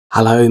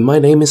Hello, my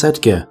name is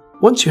Edgar.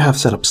 Once you have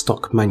set up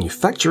stock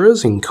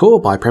manufacturers in Core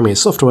by Premier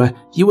Software,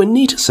 you will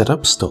need to set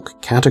up stock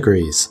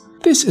categories.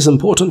 This is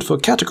important for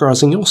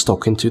categorizing your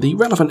stock into the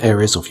relevant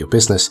areas of your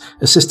business,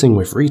 assisting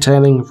with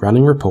retailing,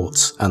 running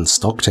reports, and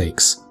stock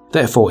takes.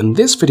 Therefore, in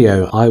this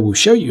video, I will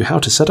show you how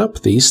to set up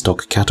these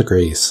stock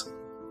categories.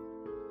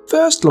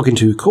 First, log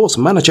into Core's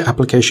Manager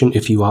application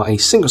if you are a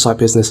single-site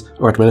business,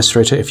 or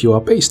Administrator if you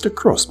are based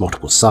across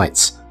multiple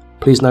sites.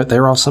 Please note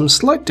there are some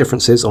slight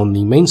differences on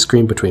the main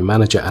screen between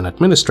Manager and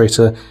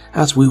Administrator,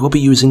 as we will be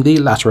using the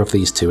latter of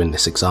these two in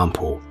this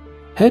example.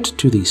 Head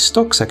to the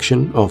Stock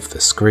section of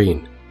the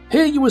screen.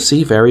 Here you will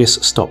see various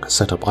stock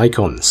setup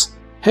icons.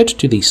 Head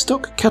to the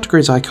Stock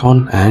Categories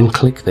icon and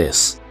click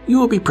this. You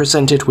will be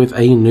presented with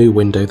a new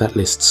window that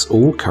lists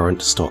all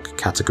current stock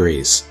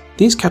categories.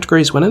 These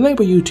categories will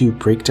enable you to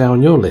break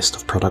down your list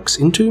of products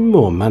into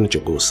more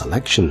manageable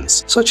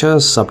selections, such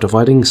as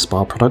subdividing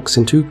spa products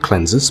into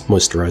cleansers,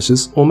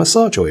 moisturizers, or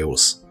massage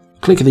oils.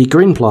 Click the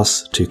green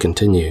plus to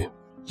continue.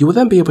 You will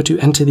then be able to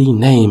enter the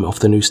name of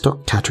the new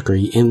stock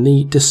category in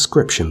the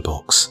description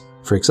box.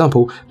 For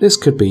example, this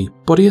could be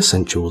Body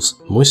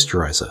Essentials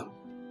Moisturizer.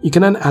 You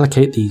can then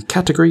allocate the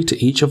category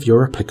to each of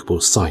your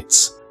applicable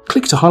sites.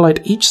 Click to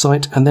highlight each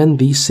site and then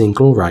the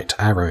single right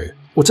arrow.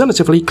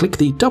 Alternatively, click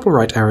the double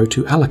right arrow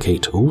to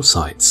allocate all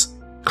sites.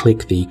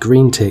 Click the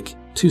green tick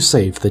to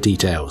save the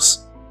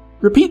details.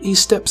 Repeat these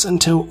steps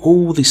until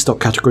all the stock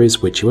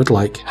categories which you would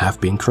like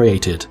have been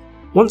created.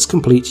 Once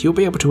complete, you'll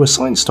be able to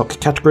assign stock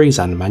categories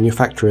and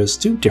manufacturers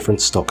to different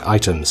stock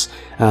items,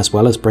 as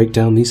well as break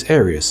down these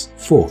areas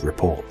for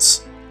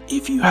reports.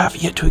 If you have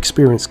yet to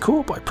experience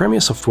Core by Premier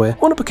Software,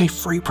 want to book a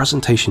free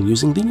presentation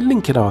using the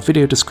link in our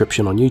video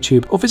description on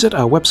YouTube, or visit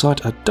our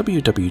website at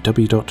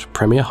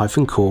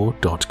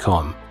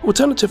www.premier-core.com.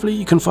 Alternatively,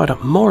 you can find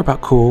out more about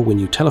Core when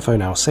you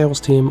telephone our sales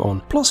team on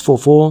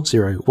 +44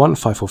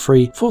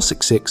 01543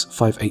 466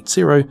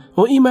 580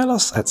 or email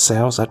us at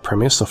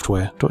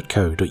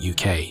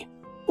sales@premiersoftware.co.uk.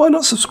 Why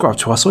not subscribe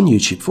to us on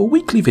YouTube for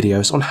weekly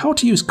videos on how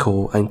to use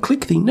Core and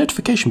click the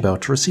notification bell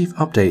to receive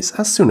updates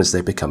as soon as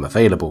they become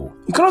available.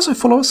 You can also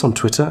follow us on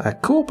Twitter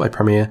at Core by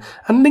Premier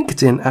and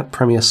LinkedIn at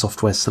Premier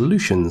Software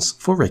Solutions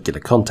for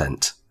regular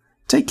content.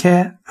 Take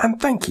care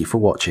and thank you for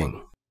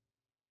watching.